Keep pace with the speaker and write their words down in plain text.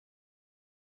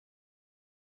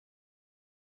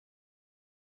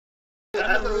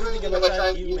I'm really thinking about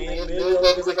trying Eve main mid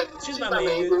though, because like she's my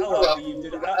main dude. I love Eve,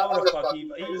 dude. I want to fuck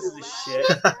Eve. Eve is the shit.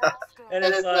 And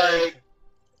it's like,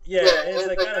 yeah, and it's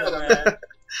like I don't know, man.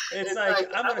 It's like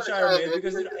I'm gonna try her mid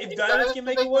because dude, if Diamonds can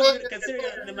make it work, dude, considering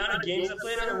the amount of games I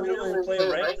played her and we don't even play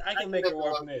ranked, I can make her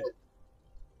work mid.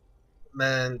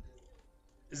 Man,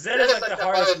 Zed is like the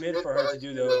hardest mid for her to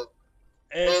do though.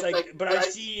 And it's like, but I've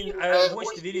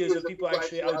watched the videos of people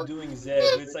actually outdoing Zed,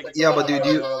 but it's like it's yeah, a lot but dude,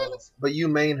 harder than other ones. but you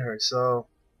main her, so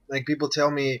like people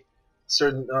tell me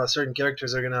certain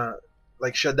characters are gonna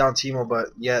like shut down Teemo, but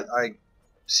yet I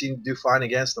seem to do fine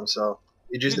against them. So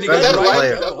it just Dude, depends on the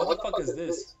player. Jungle. What the fuck is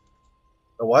this?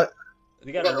 The what?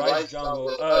 They got a Rise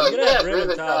jungle. You gotta have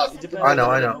Riven top. It depends. I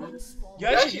know. You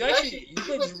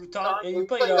play top and you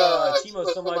play Teemo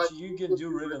so much you can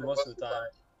do Riven most of the time.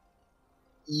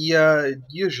 Yeah,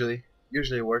 usually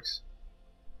it works.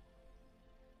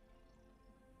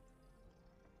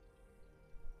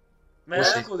 Man,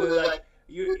 that's cool, dude. Like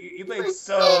you played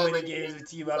so many games with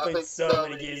Teemo. I played so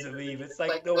many games with Eve. It's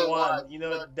like the one, you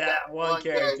know, that one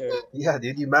character. Yeah,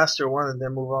 dude, you master one and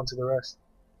then move on to the rest.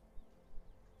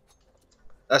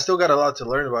 I still got a lot to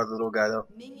learn about the little guy though.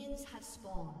 Minions have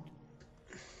spawned.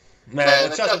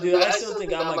 Man, trust me, dude. I still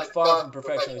think I'm like far from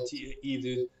perfection with Eve,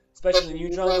 dude. Especially new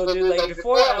jungle, dude. Like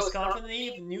before, I was confident in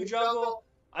Eve. New jungle,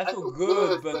 I feel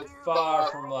good, but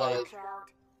far from like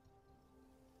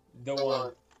the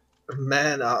one.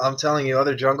 Man, I'm telling you,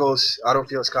 other jungles, I don't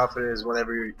feel as confident as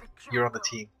whenever you're on the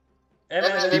team. And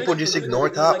man, People just ignore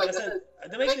top. Like I said,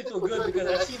 that makes me feel good because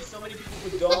I've seen so many people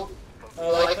who don't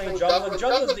like playing jungle. And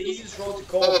jungle is the easiest role to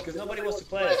call because nobody wants to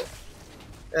play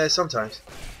it. Sometimes.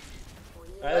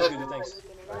 Alright, let's do the things.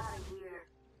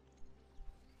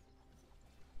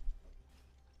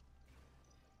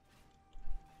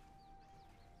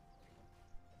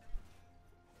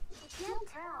 You can't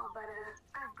tell, but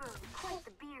I've grown quite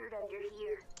the beard under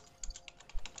here.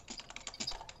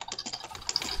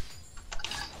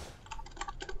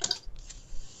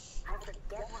 I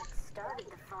forget what started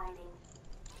the fighting.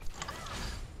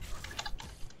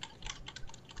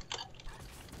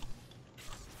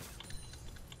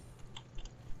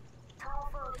 Tall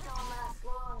folks don't last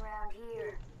long around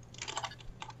here.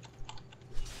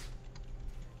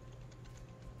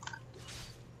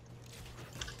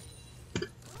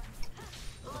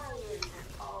 Lawyers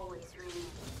are always reading.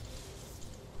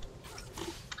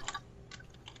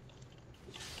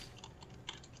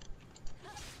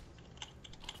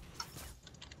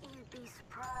 You'd be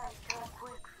surprised how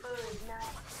quick food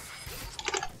melts.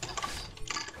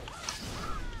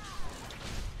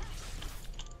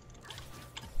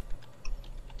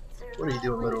 What are you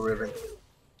doing, little Riven?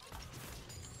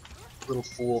 Little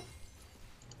fool.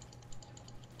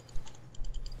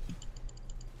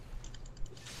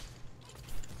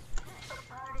 A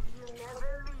part of you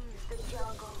never leaves the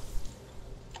jungle.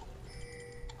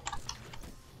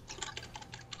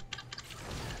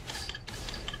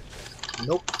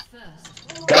 Nope.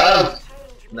 Got him!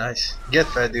 Nice. Get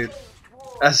fed, dude.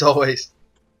 As always.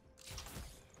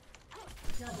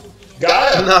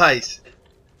 Got him! Nice.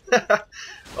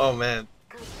 Oh man.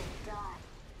 Good to die.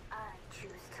 I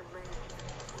choose to live.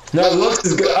 No, looks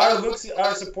is good.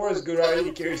 Our support is good. Our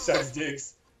AD carry sucks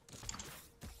dicks.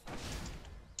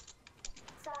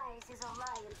 Size is a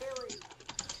liability.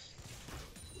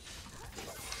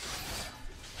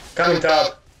 Coming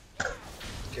top.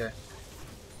 Okay.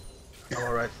 I'm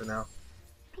alright for now.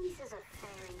 Pieces of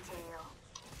fairy tale.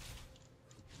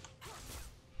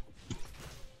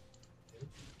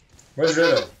 Where's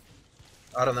Riven?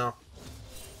 I don't know.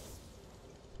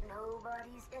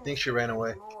 Nobody's in I think she ran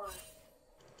away. anymore.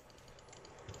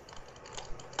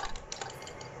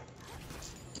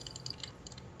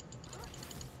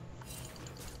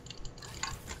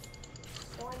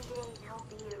 One day there'll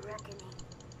be a reckoning.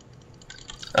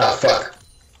 Ah, fuck.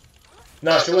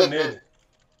 No, she went mid.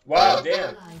 Wow,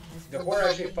 damn. The whore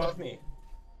actually fucked me.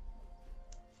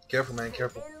 Careful, man.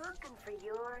 Careful. Been looking for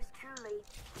yours truly.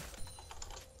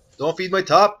 Don't feed my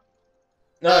top.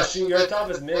 No, your top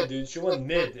is mid, dude. She went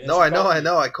mid. and No, she I know. fucked I me.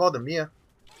 know. I called him Mia.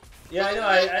 Yeah, I know.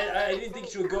 I didn't think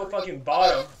she would go fucking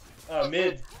bottom.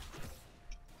 Mid.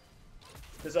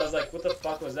 Because I was like, what the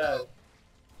fuck was that?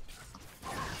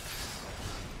 I've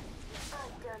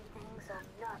done things I'm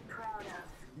not proud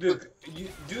of. Dude, you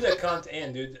do that cunt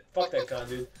in, dude. Fuck that cunt,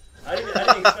 dude. I didn't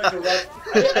expect to run.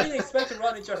 I didn't expect to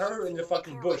run into her in the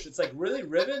fucking bush. It's like, really,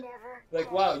 Riven? Never.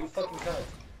 Like, wow, you fucking cunt.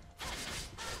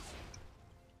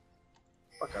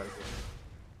 Fuck out of here.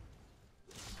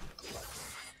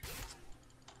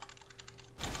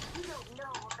 You don't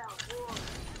know about war.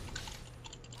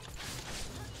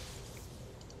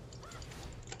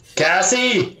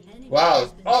 Cassie!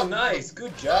 Wow. Oh, nice.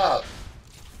 Good job.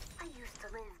 I used to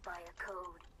live by a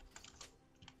code.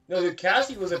 No, dude,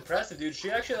 Cassie was impressive, dude. She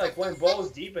actually like went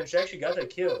balls deep and she actually got that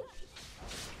kill.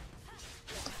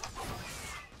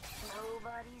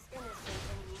 Nobody's innocent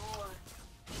anymore.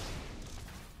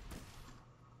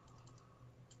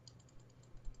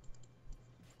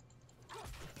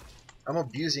 I'm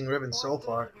abusing Riven so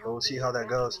far, but we'll see how that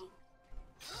goes.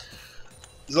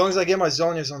 As long as I get my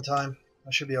Zonias on time,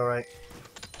 I should be alright.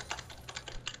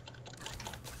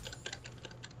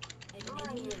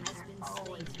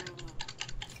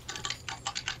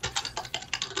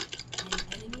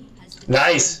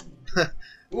 Nice.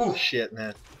 Ooh, shit,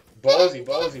 man. Ballsy,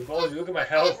 ballsy, ballsy. Look at my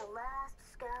health. The last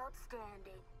scout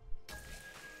standing.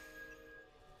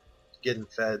 Getting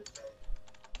fed.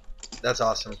 That's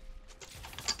awesome.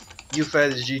 You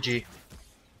fed is GG.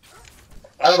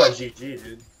 I don't know about GG,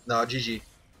 dude. No, GG.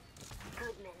 Good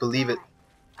men Believe it.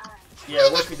 die. Yeah,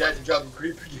 watch me die to drop the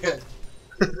creep again.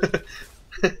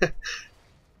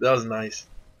 That was nice.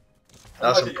 That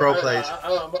was some pro plays.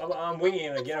 I'm winging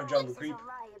it again. I'm jumping the This creep. is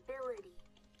a liability.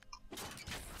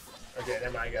 Okay,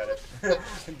 never mind, I got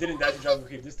it. Didn't die to jump the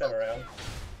creep this time around.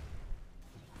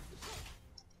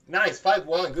 Nice,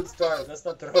 5-1. Good start. Let's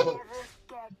not throw. Never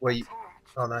get Wait, you-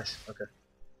 attached. oh, nice. Okay.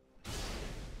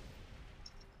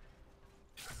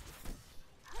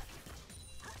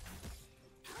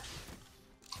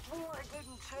 War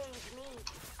didn't change me.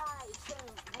 I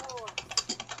changed war.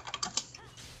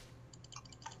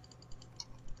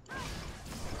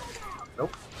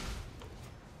 Nope.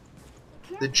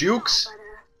 You The can't jukes. tell,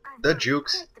 but, I've The got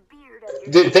jukes. quite the beard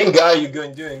under Dude, here. thank God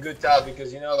you're doing good top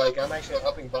because, you know, like, I'm actually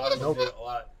upping bottom Nope. a bit a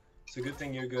lot. It's a good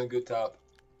thing you're doing good top.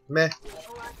 Meh. Lots to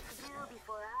do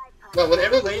before I pop. But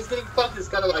whenever lane's getting fucked, it's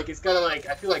kind of like, I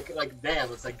feel like,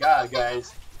 damn, it's like, God,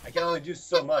 guys, I can only do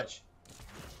so much.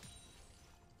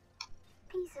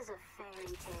 Pieces of fairy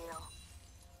tale.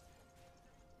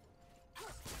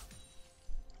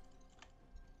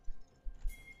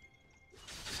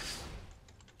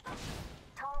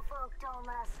 Tall folk don't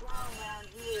last long around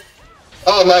here.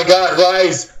 Oh my God,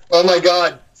 Rise! Oh my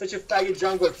God, such a faggot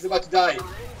jungler, he's about to die.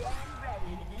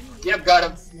 Yep, got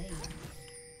him.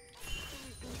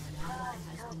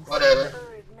 Whatever.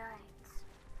 Bird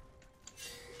nights.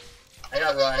 I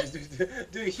got Rise,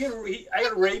 dude, I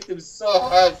got raped him so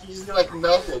hard, he just like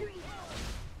melted.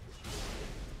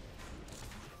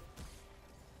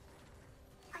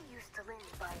 I used to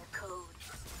live by a code.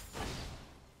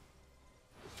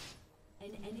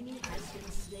 An enemy has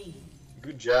been slain.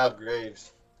 Good job,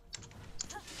 Graves.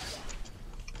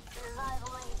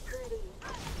 Survival ain't pretty.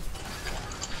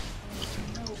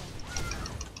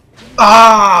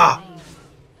 Ah!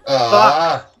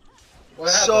 Ah, what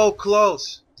happened? So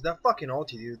close. That fucking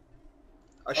ulti, dude.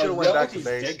 I should have went back to these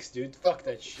base. dicks, dude. Fuck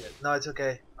that shit. No, it's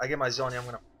okay. I get my Zonia, I'm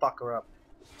gonna fuck her up.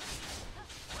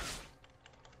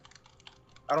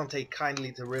 I don't take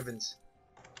kindly to Rivens.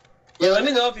 Yeah, let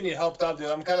me know if you need help top, dude.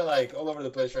 I'm kind of like all over the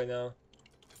place right now.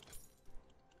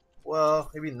 Well,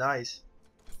 it'd be nice.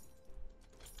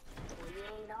 We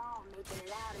ain't all making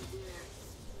it out of here.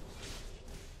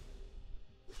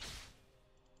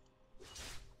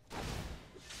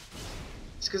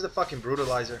 It's because the fucking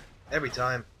brutalizer. Every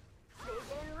time. They've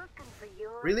been looking for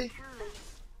yours Really? truly.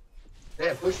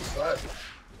 Damn, pushy slap.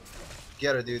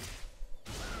 Get her, dude.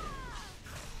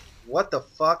 What the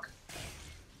fuck?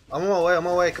 I'm on my way, I'm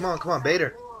on my way. Come on, bait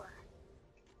her. War.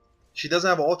 She doesn't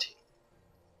have ulti.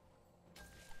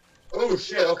 Oh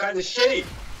shit, all kinds of shitty.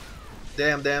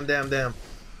 Damn.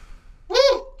 Woo!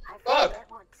 I Fuck! forget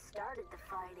what started the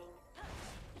fighting.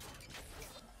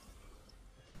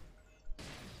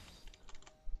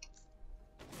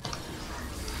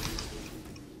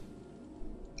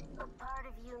 A part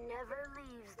of you never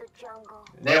leaves the jungle.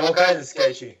 Damn, all kinds of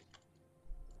sketchy.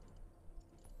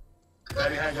 Right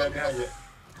behind you, right behind you.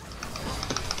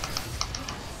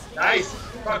 Nice!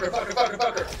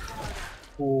 Fucker.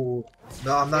 Ooh.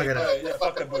 No, I'm not gonna. Yeah,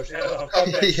 fuck that bush. Yeah, fuck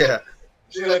that shit. Yeah.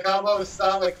 She's gonna combo,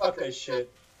 stun, like, fuck that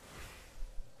shit.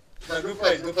 No, good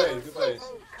plays. Hey,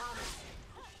 come.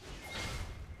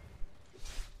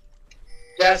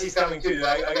 Cassie's coming too, dude.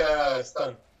 I got a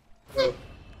stun. Go.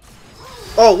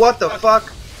 Oh, what the fuck?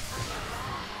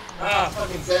 Ah,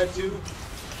 fucking dead too.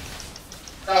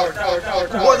 Tower.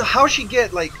 What? How she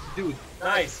get like, dude?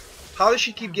 Nice. How does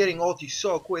she keep getting ulti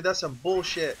so quick? That's some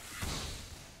bullshit.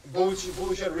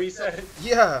 Bullshit reset.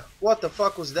 Yeah. What the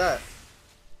fuck was that?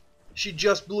 She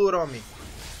just blew it on me.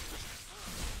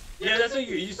 Yeah, that's what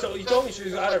you told me she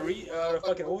was out of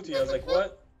fucking ulti. I was like,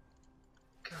 what?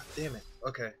 God damn it.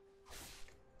 Okay.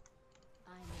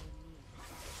 I may leave,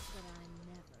 but I'm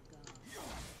never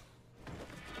gone.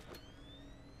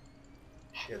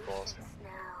 Shit balls. Now.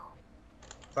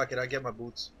 Fuck it, I get my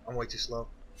boots. I'm way too slow.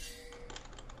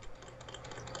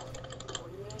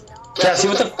 Cassie,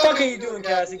 what the fuck are you doing,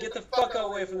 Cassie? Get the fuck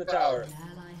away from the tower. An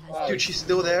ally has Wow, Dude, she's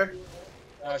still there?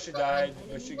 she died,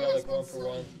 but she got like 1 for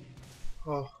 1.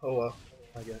 Oh well,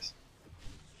 I guess.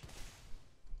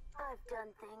 I've done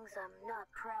things I'm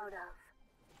not proud of.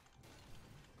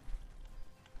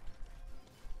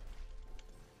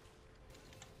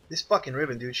 This fucking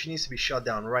Riven, dude, she needs to be shut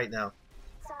down right now.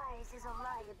 Size is a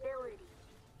liability.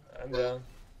 I'm down.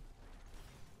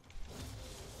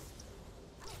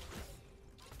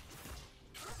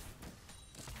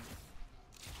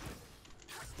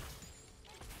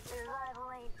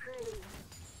 Survival ain't pretty.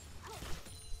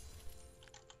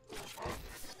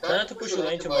 Try not to push your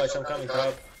lane too much, I'm coming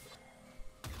top.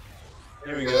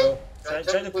 Here we go. Try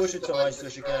to push it so much so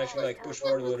she can actually like push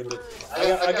forward a little bit.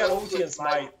 I got ulti and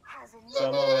smite, so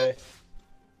I'm on my way.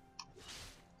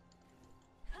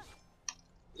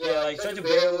 Yeah, like try to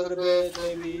bait a little bit,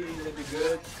 maybe that'd be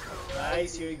good.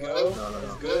 Nice, here you go. No.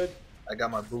 That's good. I got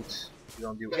my boots. You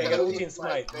don't do Okay, I got ulti anything. and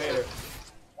smite. Bait her.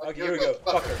 Okay, here we go.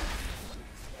 Fuck her.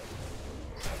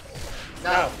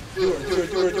 Now, do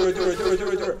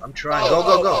her. I'm trying. Go.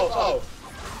 Oh.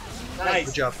 Nice.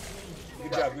 Good job.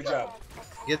 Good job.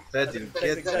 Get fed, dude. That's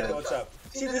Get exactly fed. what's up.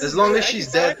 See, this As is long good. as she's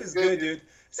Skype dead. is good, dude.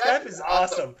 Skype is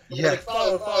awesome. Yeah. Like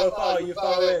follow. You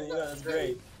follow in. You know, that's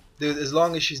great. Dude, as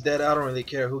long as she's dead, I don't really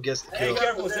care who gets the Hey, kill.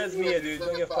 careful, it says Mia, dude.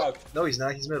 Don't get fucked. No, he's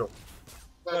not. He's middle.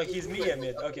 No, he's Mia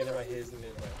mid. Okay, never mind. He's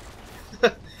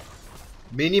mid.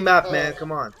 Mini map, man.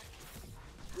 Come on.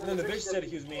 No, the bitch said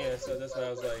he was Mia, so that's why I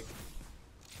was like,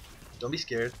 Don't be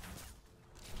scared.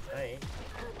 I ain't.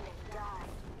 Good men die.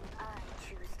 I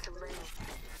choose to live.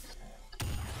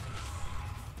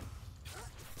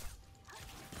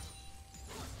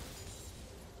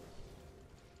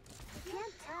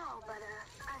 Can't tell, but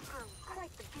I've grown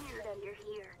quite the beard under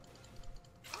here.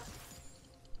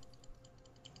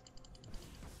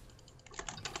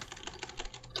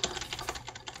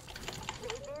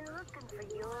 They've been looking for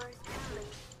yours truly.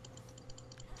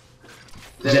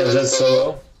 Damn, that's so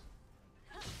low.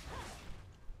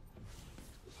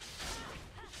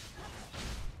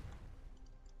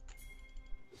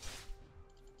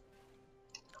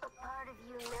 A part of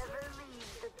you never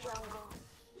leaves the jungle.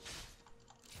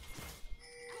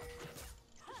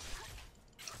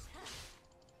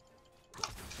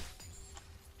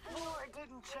 War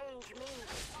didn't change me.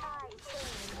 I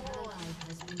changed An war. ally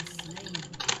has been slain.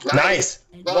 Nice.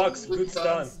 An Lux, enemy good has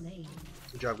stun. been slain.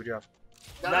 Good job.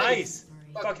 Nice.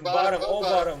 Fucking bottom, all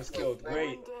bottoms killed.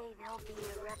 Great. One day there'll be a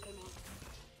reckoning.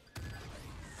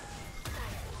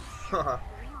 Haha.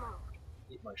 Reload.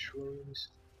 Eat my shrooms.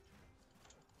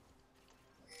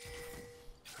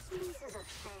 This is a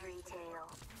fairy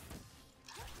tale.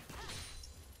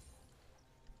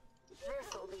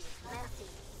 This'll be messy.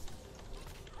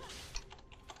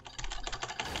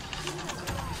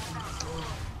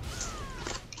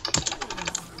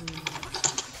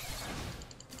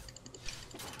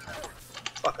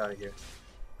 Fuck out of here.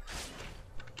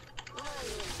 My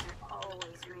ears are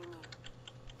always ringing.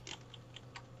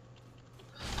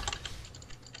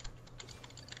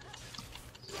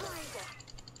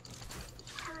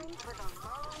 Time for the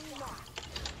long nap.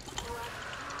 Before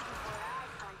I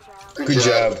punch out. Good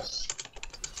job. I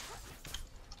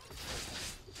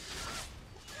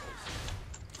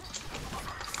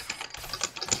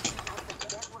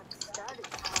forget what started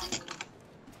timing.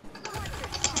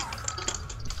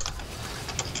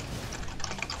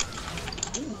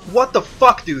 What the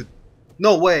fuck, dude?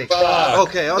 No way. Fuck.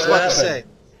 Okay, I was What about to say.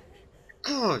 happened?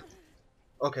 Good.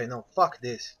 Okay, no, fuck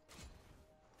this.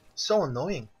 So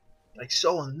annoying. Like,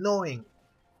 so annoying.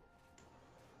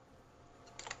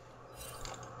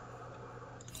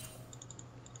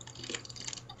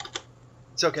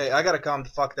 It's okay, I gotta calm the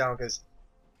fuck down, because,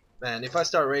 man, if I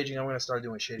start raging, I'm gonna start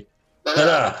doing shitty.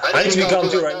 Nah. I need to be calm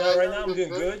too right now. Right now I'm doing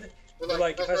good. But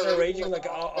like if I start raging, like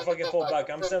I'll fucking fall back.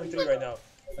 I'm 7-3 right now.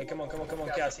 Like come on,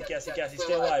 Cassie,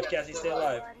 stay alive. Cassie, stay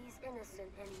alive. Nobody's innocent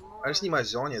anymore. I just need my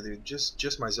Zonya, dude.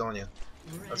 Just my Zonya.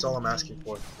 That's all I'm asking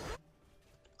for.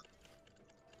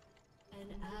 An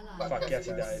ally Fuck, has Cassie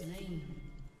been died. slain.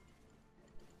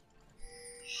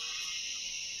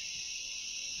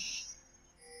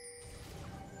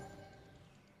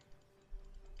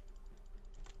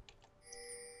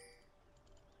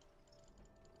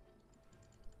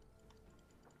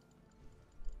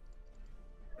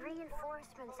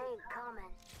 Reinforcements ain't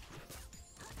coming.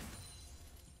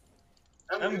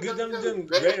 I'm good. I'm doing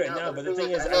great right now. But the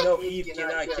thing is, I know Eve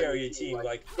cannot carry a team.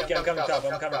 Like okay, I'm coming top.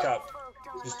 Folk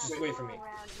don't Just like wait for me.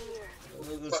 around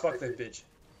here. Let's fuck that bitch.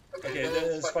 Okay,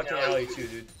 then let's fucking alley too,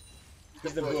 dude.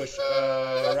 He's the bush.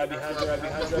 Right behind you, right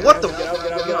behind you. Right What the? behind you.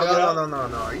 Get out, get out, get out, get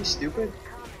out. No. Are you stupid?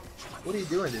 What are you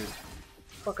doing, dude?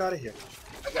 Fuck out of here.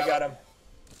 I got him.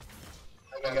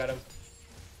 I got him.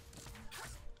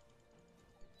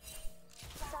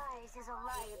 Size is a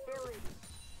liability.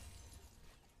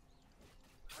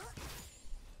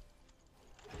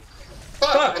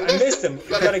 Fuck, I missed him.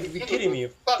 You gotta be kidding me.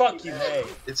 Fuck you, hey.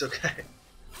 It's okay.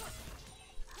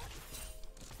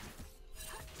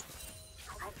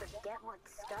 I forget what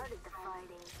started the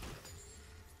fighting.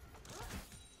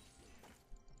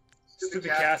 Stupid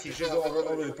Cassie, she's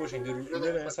overly pushing, dude.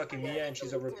 Riven is fucking Mia and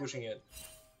she's over pushing it.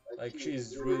 Like,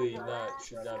 she's really not,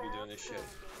 should not be doing this shit.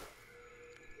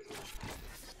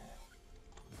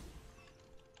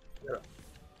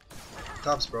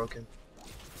 Top's broken.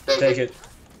 Take it.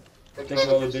 Take it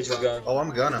while the bitch is gone. Oh, I'm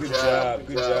gonna. Good job,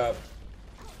 good job.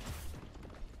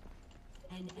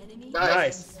 An enemy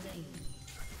Nice. slain.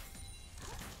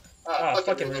 Ah,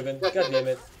 fucking Riven. God damn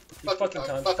it. You fucking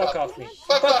cunt. Fuck off me.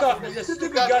 Fuck off me, this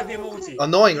stupid goddamn ulti.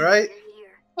 Annoying, right?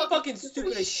 Fucking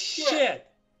stupid as shit.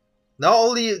 Not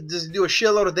only does it do a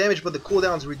shitload of damage, but the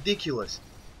cooldown's ridiculous.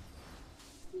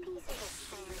 Piece of a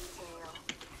fairy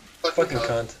tale. Fucking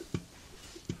cunt.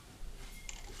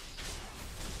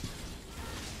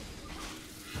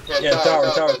 Yeah,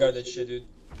 tower guard that shit, dude.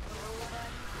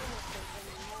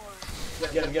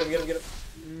 Get him, get him, get him, get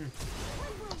him.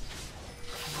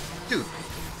 Dude,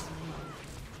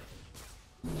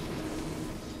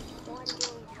 One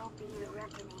day there'll be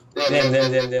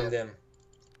a reckoning. Damn.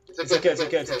 It's okay, it's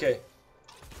okay, it's okay.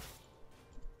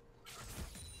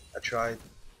 I tried.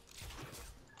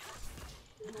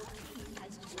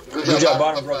 Good job,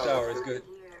 bottom broke tower, it's good.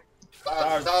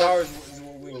 Towers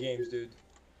will win games, dude.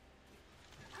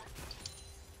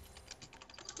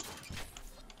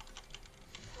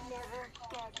 Never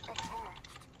get attacked.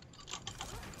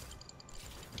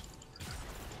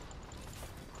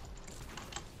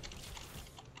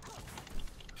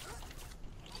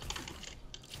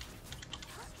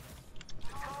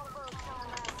 Tall folks don't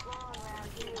last long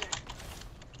around here.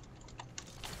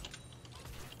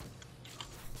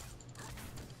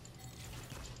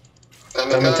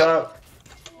 Coming top.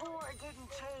 War didn't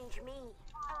change me.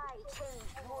 I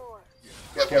changed war.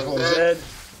 Careful, Zed.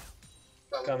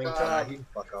 Coming Nah, top. he can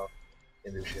fuck off.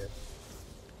 Can't do shit.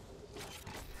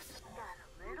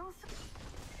 Got a little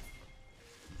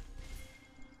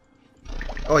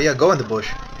Oh yeah, go in the bush.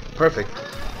 Perfect.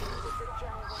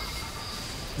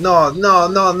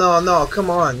 jungle. No, come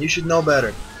on. You should know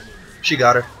better. She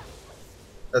got her.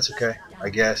 That's okay, I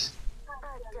guess. I've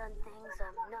done things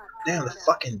I'm not Damn, the proud of.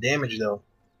 fucking damage though.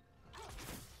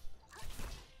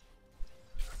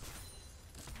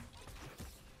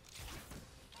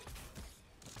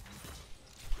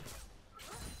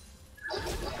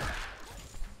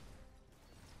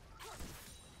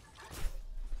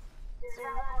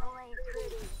 Survival ain't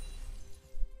pretty.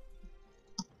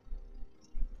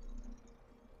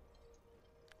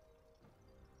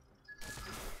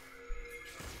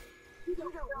 You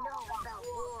don't know about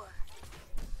war.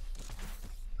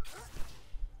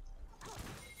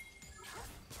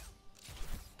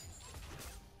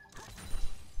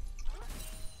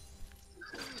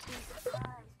 You'd be surprised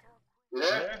how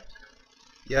There?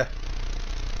 Yeah.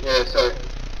 Yeah, sorry.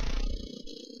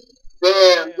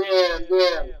 Damn.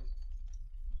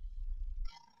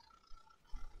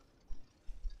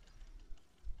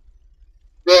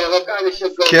 Damn, what kind of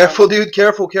shit goes Careful, on? dude.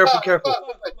 Careful. Fuck, am I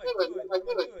good? Am I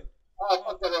good? Oh,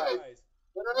 fuck that right. Guys.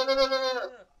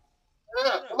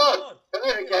 No, come on. Come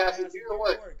here, Cassie. Do your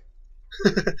work.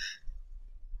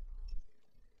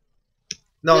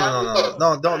 No,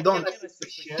 don't. I can't assist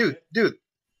this shit. Dude.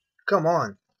 Come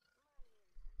on.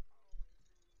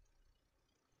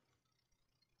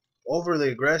 Overly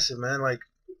aggressive, man. Like,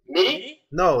 Me?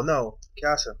 no.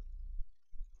 Casa.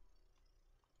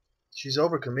 She's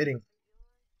overcommitting.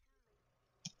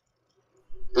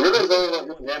 The Riven's only one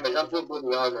doing damage. I'm full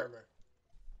blue armor.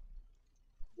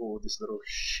 Oh, this little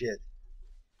shit.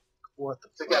 What the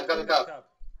It's okay, I'm coming top.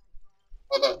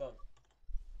 Hold on.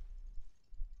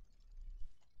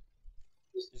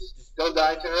 Just don't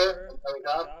die to her. I'm coming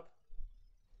top.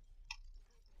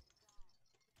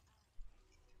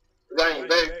 We're dying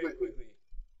very quickly.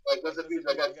 Like, what's the fuse?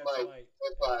 I got smite.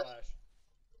 Or flash.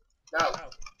 Now.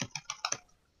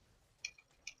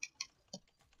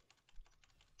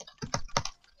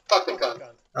 Fuck the cunt.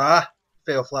 Ah,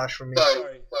 fail flash from me.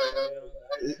 Sorry.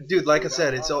 Dude, like I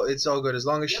said, it's all good. As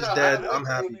long as she's dead, I'm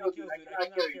happy. I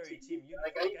carry a team.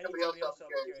 Like, I need somebody else to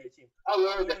carry a team. I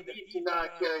learned that he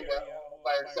cannot carry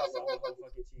by herself the whole fucking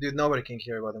team. Dude, nobody can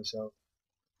carry by themselves.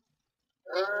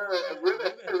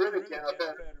 Riven can.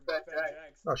 Fat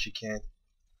Jack. No, she can't.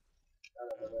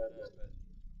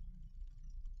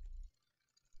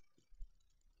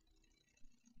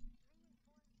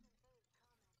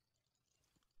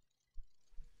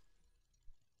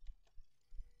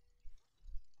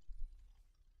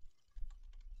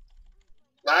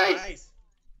 Nice.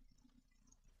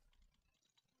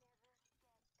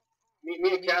 Me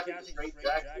and Cassie just straight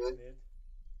Jax, dude.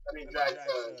 I mean, Jax,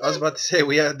 I was about to say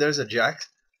there's a Jax.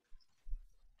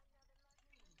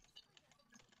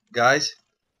 Guys,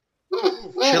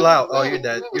 chill out. Oh, you're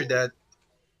dead. You're dead.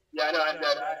 Yeah, I know, I'm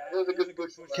dead. It was a good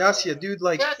push. Cassia, dude,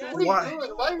 like, Cassie, what why? are you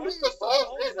doing? Why are you so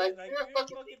balls in? Like, you're a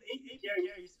fucking AP carry.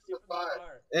 You're so far.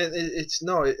 And it's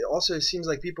no. It also it seems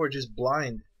like people are just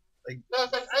blind. Like, No,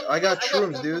 it's like, I got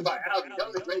shrooms, dude. That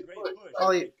was a great push.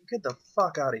 Ollie, get the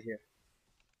fuck out of here.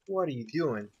 What are you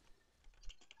doing?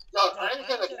 No, I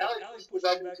understand, like, Alex pushed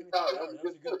back into the tower. That was a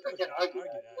good push. I can't argue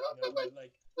that, you know? But,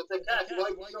 like, it's like, Cassie, why are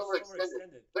you so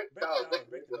overextended? Break the tower, break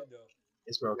the window.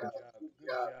 It's broken. Good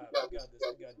job. We got this.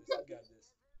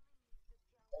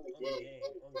 On the game.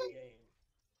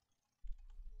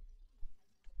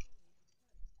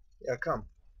 Yeah, come.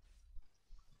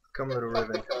 Come, little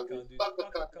Riven.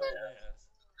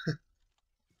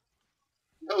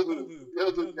 No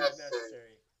lube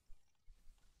necessary.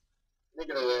 Make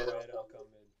it a red, I'll come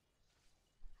in.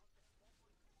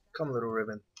 Come, little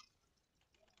Riven.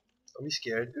 Don't be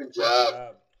scared. Good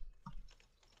job.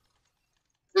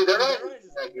 Dude, their rise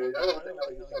isn't that good. I don't know what the hell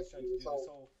he's trying to do.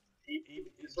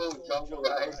 This whole jungle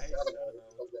rise. I don't know what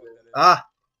the fuck that is. Ah,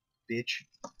 bitch.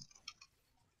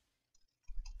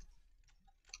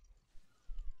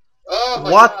 Oh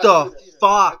my What God, the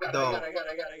fuck, I though? got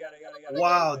it.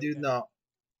 Wow, dude, no.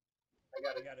 I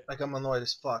got it. Like, I'm annoyed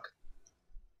as fuck.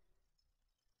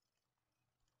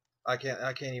 I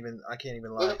can't even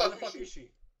Where lie. the fuck is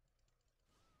she?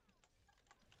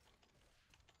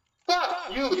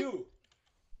 Fuck you!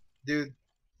 Dude.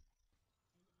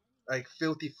 Like,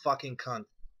 filthy fucking cunt.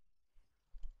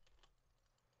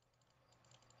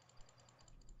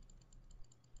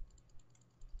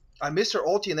 I missed her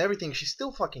ulti and everything, she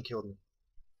still fucking killed me.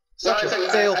 Such a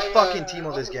fail fucking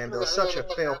Teemo this game, though. Such a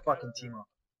fail fucking Teemo.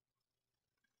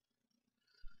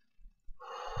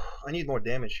 I need more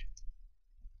damage.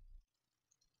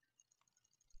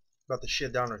 About to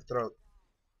shit down her throat.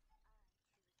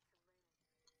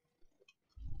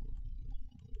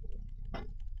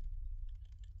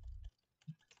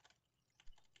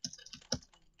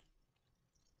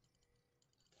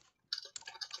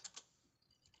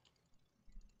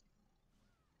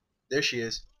 There she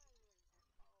is.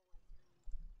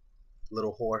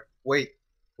 Little whore. Wait.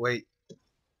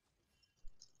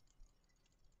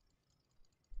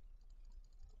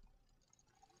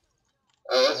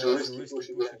 Oh, that's a risky push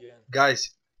again.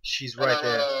 Guys, she's right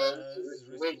there. This is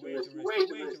way too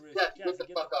risky. Yeah, get the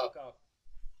fuck off.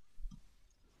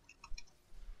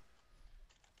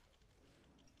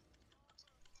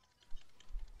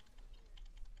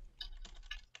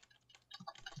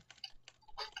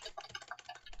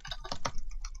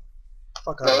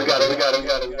 Fuck No, out. we got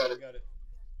it.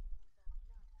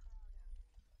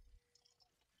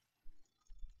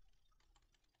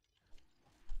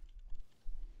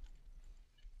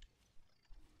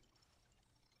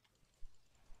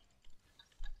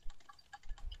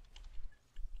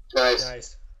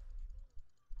 Nice.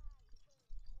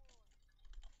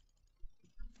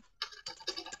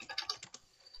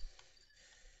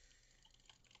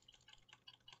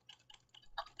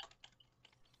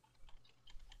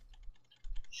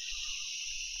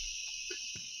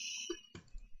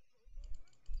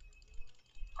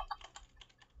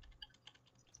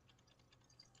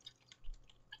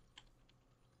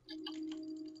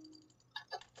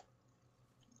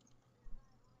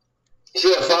 You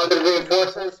see a positive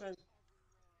reinforcement?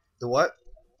 The what?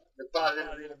 The positive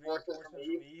reinforcement from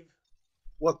Eve.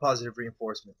 What positive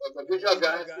reinforcement? Good job,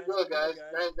 guys.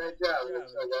 Nice job.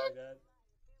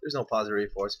 There's no positive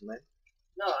reinforcement, man.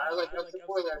 No, I'm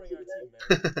supporting our team,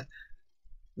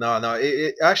 man. No,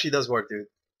 it actually does work, dude.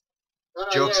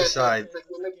 Jokes aside. It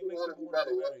makes me want to be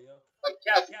better, yo. Like,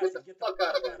 Cassie, get the fuck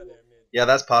out of there, man. Yeah,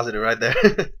 that's positive right there.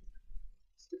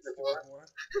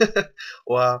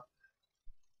 Wow.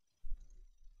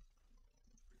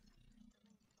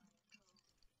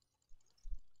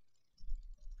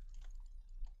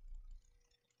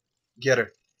 Get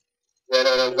her. Yeah,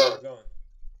 no, go.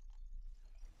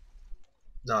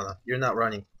 No, you're not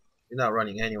running. You're not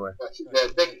running anywhere. Take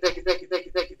it.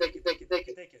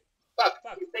 Fuck,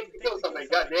 take the kill somebody,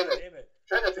 god damn it.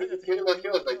 Try not to get any more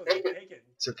kills, like, take it.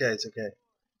 It's okay.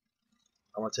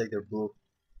 I want to take their blue.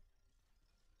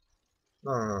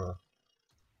 No.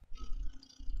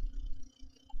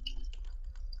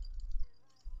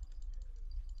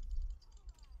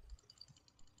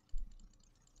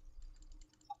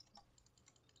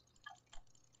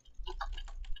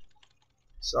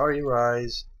 Sorry,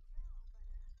 Rise.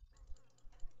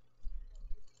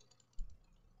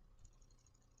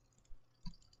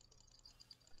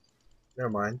 Never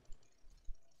mind.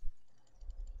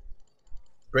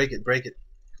 Break it, break it.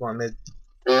 Come on, mid.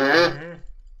 Mm-hmm.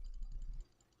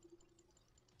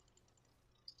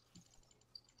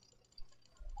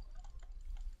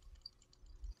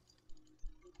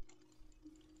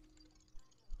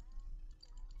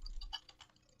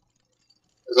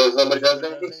 So somebody does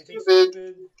anything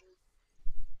stupid.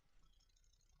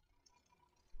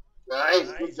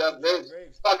 Nice, good job, Graves.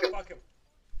 Fuck him.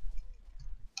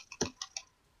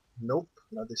 Nope,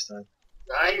 not this time.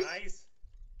 Nice.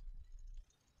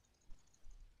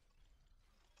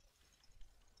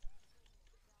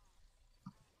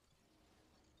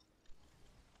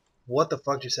 What the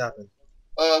fuck just happened?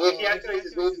 When he activates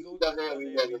his ulti, he does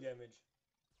AoE damage.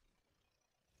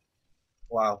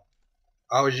 Wow.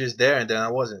 I was just there and then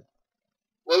I wasn't.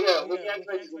 Well, yeah, when he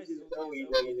activates his ulti, his AoE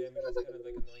damage is kind of like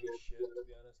annoying as shit, to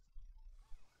be honest.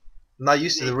 I'm not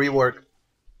used to the rework.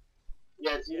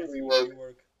 Yeah, it's a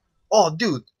rework. Oh,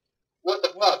 dude. What the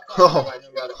fuck? Oh,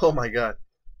 oh my god.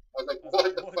 I was like, what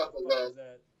the fuck was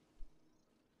that?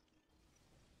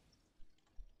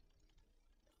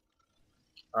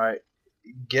 Alright.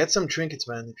 Get some trinkets,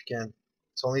 man, if you can.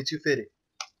 It's only 250.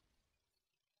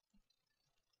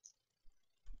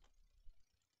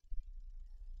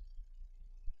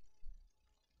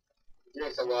 Yeah,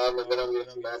 some armor, then I'm getting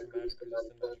some magic.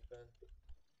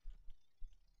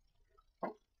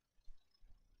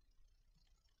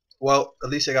 Well, at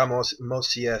least I got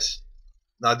most CS.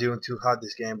 Not doing too hot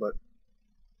this game, but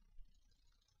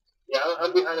yeah,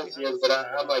 I'm behind on CS, but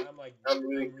I'm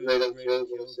really great on kills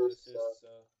and assists.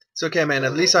 it's okay, man.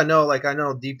 At least I know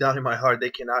deep down in my heart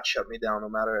they cannot shut me down. No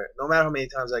matter how many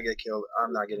times I get killed,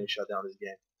 I'm not getting shut down this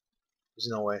game. There's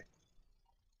no way.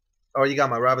 Oh, you got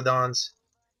my Rabadons.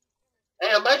 Hey,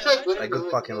 I might try Like,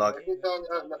 good fucking luck.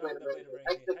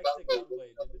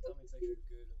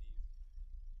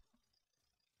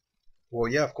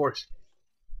 Well, yeah, of course.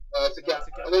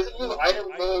 There's a new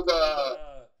item called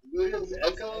Riven's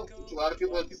Echo, which a lot of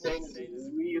people are saying is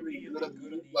really good on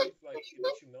Eve, like makes you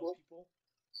melt people.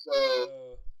 So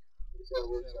it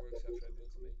works out.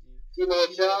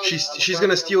 Teemo, She's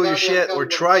gonna steal your shit or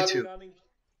try to.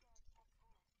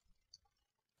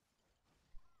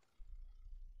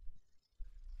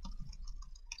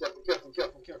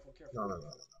 Careful. No.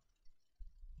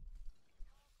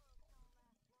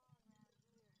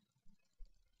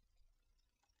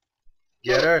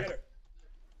 Get her.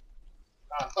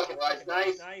 Ah, fucking right,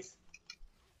 nice.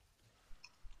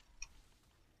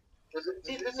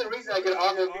 See, this is the reason I get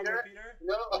armor, Peter.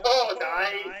 No? Oh,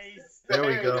 nice. There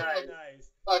we go. Nice.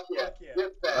 Fuck yeah.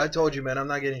 I told you, man, I'm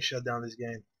not getting shut down this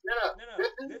game. No.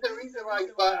 This is the reason why I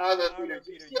buy armor, Peter.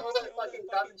 You see all that fucking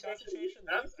concentration?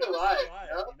 I'm still alive,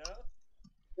 you know?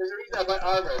 There's a reason I buy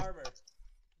armor.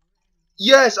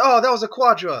 Yes! Oh, that was a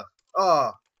Quadra!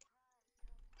 Oh.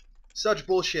 Such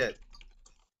bullshit.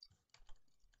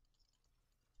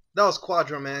 That was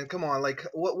Quadra, man. Come on, like,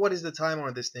 what is the timer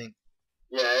on this thing?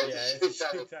 Yeah, it's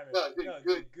timer. No,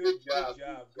 good job. Fuck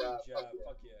yeah.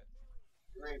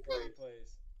 Great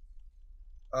plays.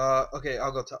 Okay,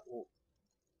 I'll go top. Whoa.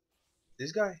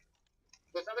 This guy?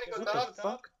 Does somebody go What top? the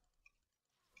fuck?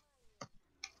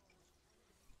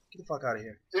 Get the fuck out of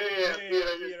here. Yeah,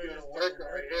 Peter just doing work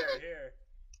right here.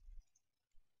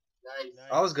 Nice.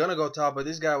 I was gonna go top, but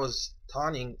this guy was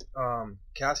taunting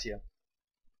Cassia.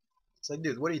 It's like,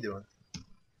 dude, what are you doing?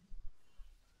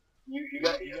 You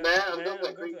got man, I'm going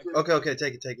like crazy. Okay,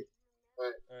 take it.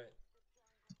 Alright.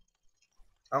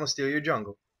 I'm gonna steal your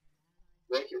jungle.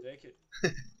 Take it.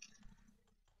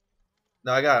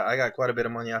 No, I got quite a bit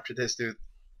of money after this, dude.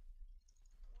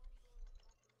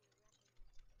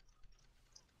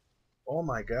 Oh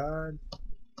my god.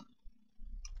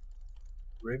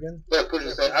 Riven? Yeah, push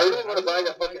this thing. I really want to buy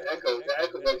that fucking Echo. The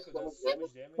Echo does so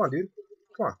much damage. Come on, dude.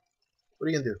 Come on. What are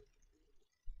you gonna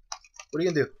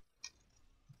do?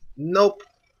 Nope.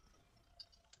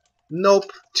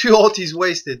 2 ultis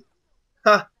wasted.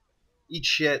 Ha! Eat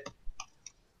shit.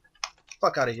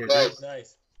 Fuck out of here, dude.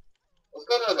 Nice. Let's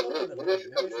go down the mid. Maybe I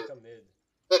should come mid.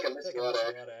 I think I missed a lot of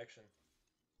action.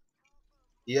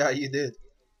 Yeah, you did.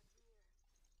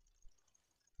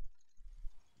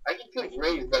 I can kill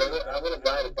Graves, but I'm gonna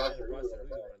die in a bunch.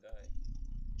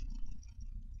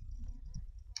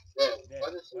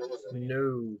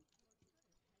 No.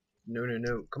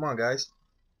 Come on, guys.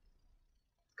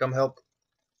 Come help.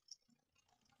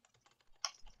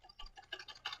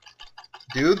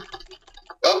 Dude,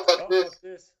 Oh, fuck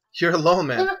this. you're alone,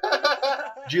 man.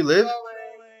 Did you live?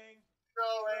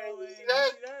 Trolling. You see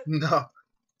that? No.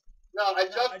 No, I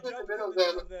jumped through the middle of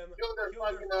them, killed their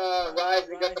fucking rise,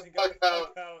 and got the fuck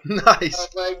out. Nice.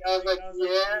 I was like,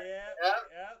 yeah.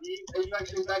 You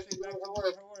actually back to her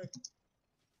work.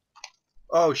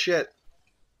 Oh shit.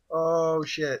 Oh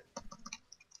shit.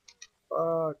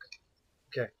 Fuck.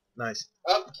 Okay, nice.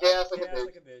 Up, chaos like a Chaos bitch.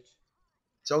 like a bitch.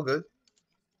 It's all good.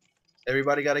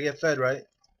 Everybody gotta get fed, right?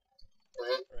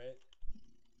 Right? Right?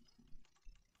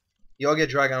 Y'all get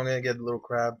dragon, I'm gonna get the little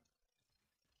crab.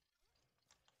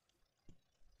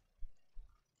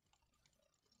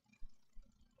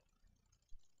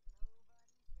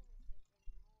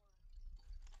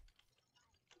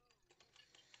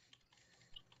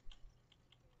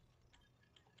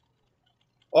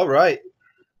 Alright.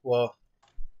 Well,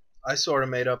 I sort of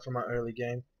made up for my early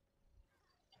game.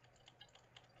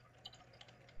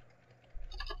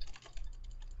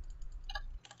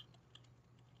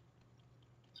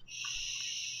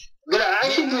 Yeah,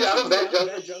 actually, I'm a bad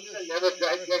jungle. jungle. She should never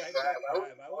drag that crab. I would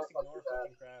I always ignore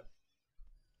fucking crab.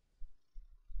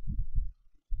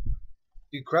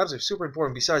 Dude, crabs are super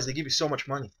important. Besides, they give you so much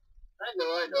money. I know.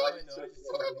 I I just just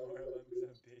ignore him. ignore him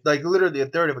because I'm a bitch. Like, literally a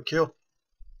third of a kill.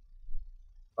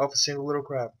 Off a single little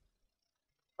crab.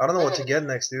 I don't know what to get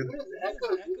next, dude.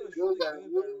 Echo's really good, but I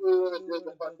really want to build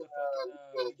the fucking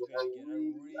village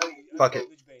bait again. Fuck it.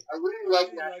 I really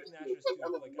like Nashor's too. Like,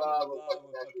 I'm in love with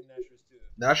fucking Nashor's.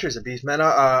 Nasher's a beast, man.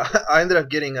 I ended up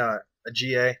getting a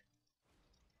GA.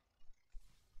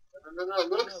 No,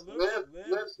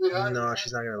 live, sweetheart. No,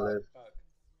 she's not gonna live.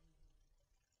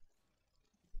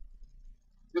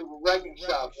 Dude, we're wrecking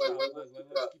shop. Like, let's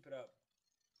keep it up.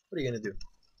 What are you gonna do?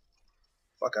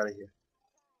 Fuck out of here.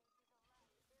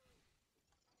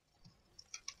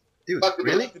 Dude, Fuck the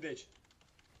really? bitch.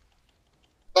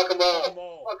 Fuck them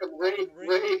all. Fuck them.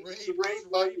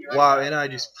 Rape, monkey. Wow, and I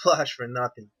just flashed for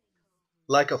nothing.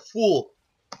 Like a fool.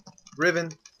 Riven,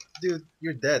 dude,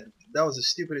 you're dead. That was the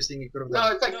stupidest thing you could have done.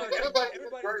 No, it's like everybody's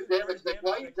first damage. Like,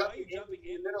 why are you jumping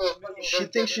in the middle of fucking... She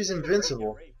thinks she's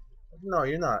invincible. No,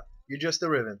 you're not. You're just a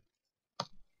Riven.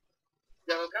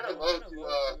 Yeah, I'm kind of low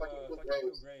to fucking kill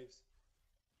Graves.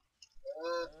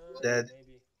 Dead.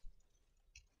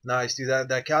 Nice, dude.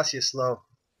 That Cassia's slow.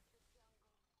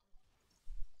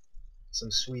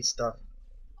 Some sweet stuff.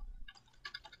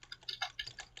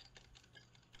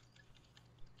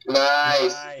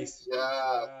 Nice. Good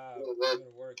job. Good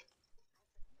work.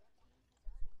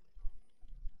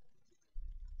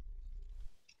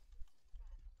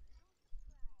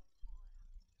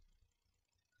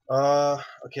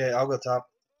 Okay, I'll go top.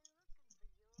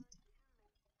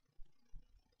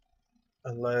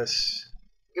 Unless...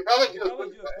 You could probably do a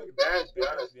quick Baron, to be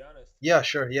honest. Yeah,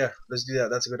 sure, yeah. Let's do that.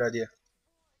 That's a good idea.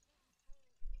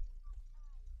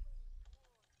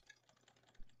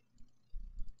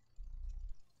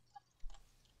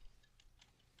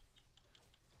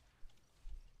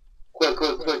 Quick.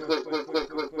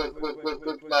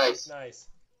 Nice.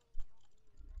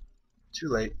 Too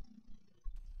late.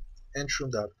 And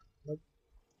shroomed up. Nope.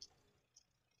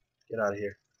 Get out of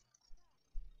here.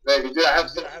 Baby, dude, I have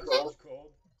such cold.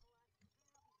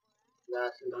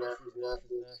 Nashers.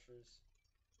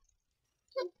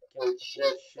 Holy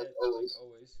shit, like always.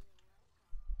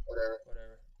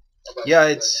 Whatever. Yeah,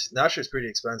 it's Nasher's pretty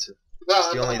expensive. No,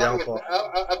 It's the only downfall.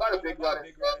 I bought a big rod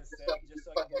instead, just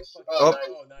so I can get Oh,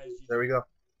 nice. there we go.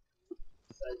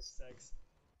 Sex.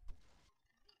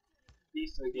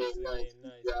 Decent game, nice.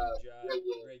 Good job.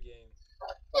 Great game.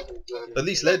 Fucking good. At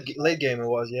least late game it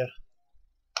was, yeah.